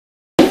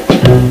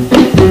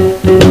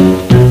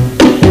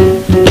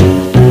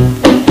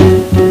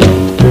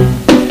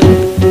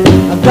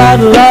Got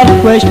a lot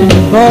of questions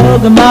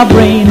bugging my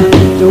brain.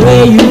 The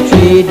way you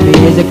treat me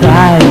is a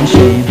crying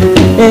shame.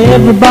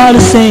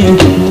 Everybody's saying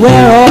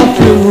we're all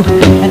through,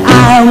 and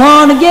I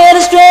wanna get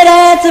a straight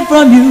answer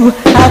from you.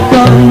 How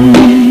come,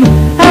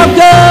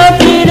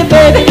 pretty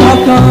baby, how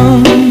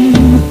come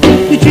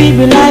you treat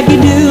me like you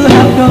do?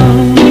 How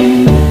come,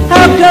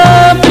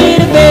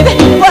 pretty baby,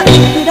 what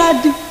did I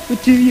do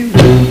to you?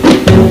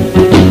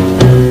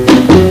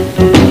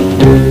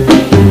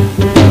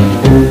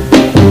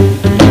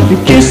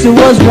 Your kiss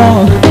was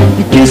warm,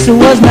 your kiss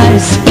was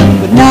nice,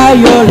 but now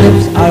your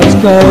lips are as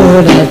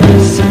cold as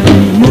ice.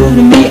 You're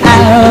moving me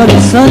out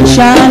of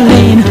Sunshine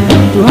Lane,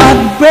 through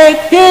Heartbreak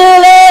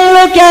Hill, and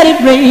look at it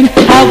rain.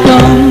 How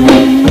come,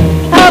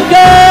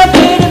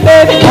 pretty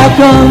baby, how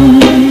come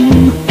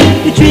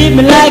you treat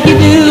me like you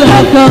do?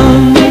 How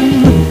come,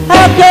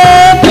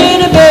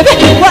 pretty baby,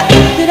 what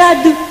did I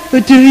do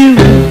to you?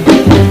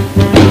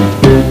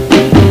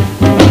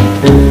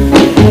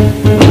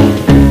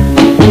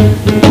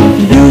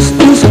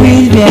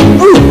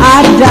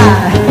 I'd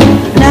die.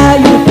 Now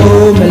you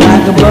hold me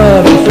like a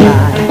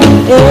butterfly.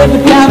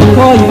 Every time I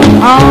call you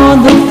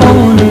on the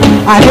phone,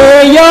 I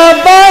hear your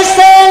voice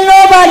saying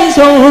nobody's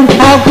home.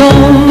 How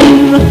come,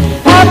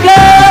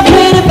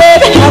 pretty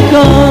baby, how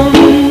come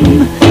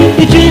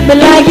you treat me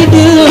like you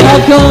do? How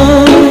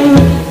come?